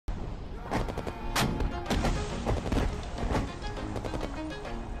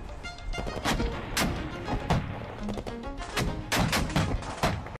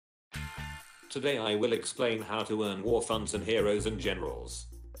Today I will explain how to earn war funds and heroes and generals.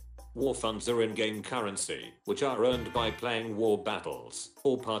 War funds are in-game currency, which are earned by playing war battles,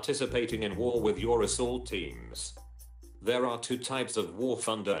 or participating in war with your assault teams. There are two types of war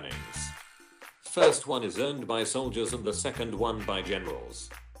fund earnings. First one is earned by soldiers and the second one by generals.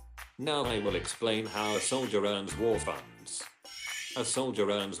 Now I will explain how a soldier earns war funds. A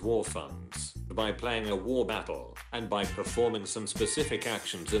soldier earns war funds by playing a war battle, and by performing some specific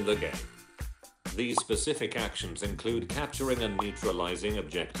actions in the game. These specific actions include capturing and neutralizing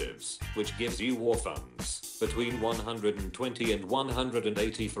objectives, which gives you war funds, between 120 and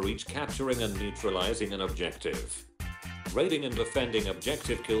 180 for each capturing and neutralizing an objective. Raiding and defending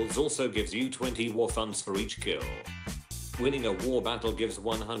objective kills also gives you 20 war funds for each kill. Winning a war battle gives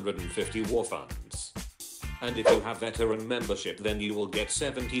 150 war funds. And if you have veteran membership, then you will get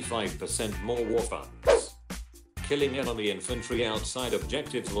 75% more war funds. Killing enemy infantry outside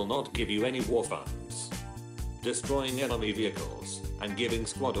objectives will not give you any war funds. Destroying enemy vehicles and giving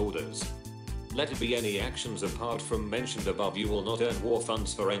squad orders. Let it be any actions apart from mentioned above, you will not earn war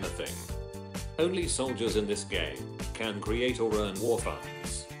funds for anything. Only soldiers in this game can create or earn war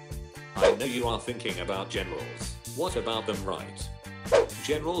funds. I know you are thinking about generals. What about them, right?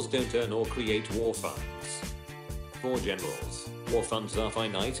 Generals don't earn or create war funds. For generals, war funds are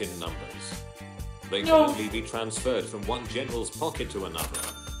finite in numbers. They can only be transferred from one general's pocket to another.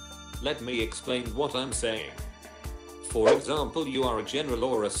 Let me explain what I'm saying. For example, you are a general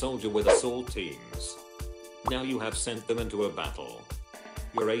or a soldier with assault teams. Now you have sent them into a battle.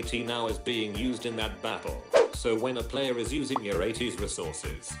 Your AT now is being used in that battle. So when a player is using your AT's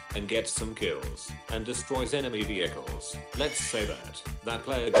resources and gets some kills and destroys enemy vehicles, let's say that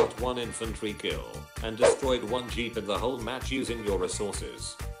player got one infantry kill and destroyed one jeep in the whole match using your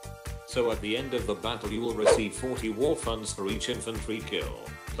resources. So at the end of the battle you will receive 40 war funds for each infantry kill,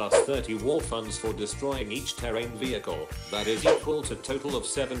 plus 30 war funds for destroying each terrain vehicle. That is equal to a total of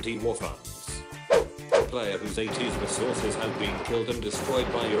 70 war funds. A player whose AT's resources have been killed and destroyed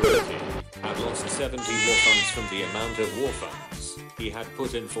by your AT have lost 70 war funds from the amount of war funds he had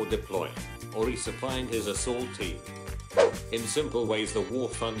put in for deploying or resupplying his assault team. In simple ways, the war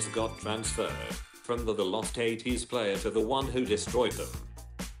funds got transferred from the lost AT's player to the one who destroyed them.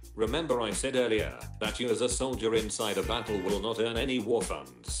 Remember I said earlier that you as a soldier inside a battle will not earn any war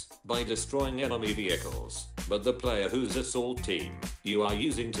funds by destroying enemy vehicles, but the player whose assault team you are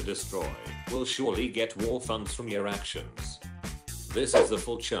using to destroy will surely get war funds from your actions. This is the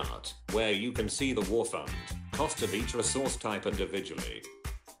full chart, where you can see the war fund cost of each resource type individually.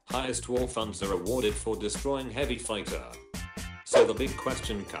 Highest war funds are awarded for destroying heavy fighter. So the big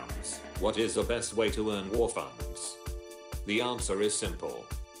question comes, what is the best way to earn war funds? The answer is simple.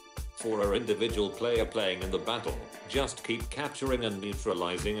 For an individual player playing in the battle, just keep capturing and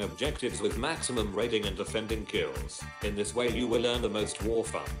neutralizing objectives with maximum raiding and defending kills. In this way you will earn the most war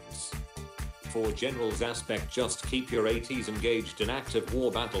funds. For generals aspect, just keep your ATs engaged in active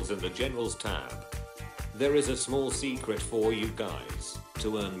war battles in the generals tab. There is a small secret for you guys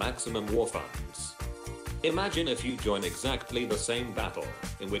to earn maximum war funds. Imagine if you join exactly the same battle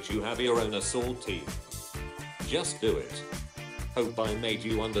in which you have your own assault team. Just do it. Hope I made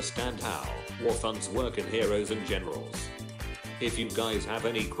you understand how war funds work in heroes and generals. If you guys have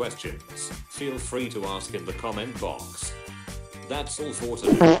any questions, feel free to ask in the comment box. That's all for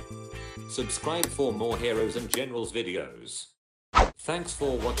today. Subscribe for more heroes and generals videos. Thanks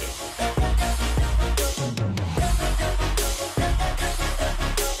for watching.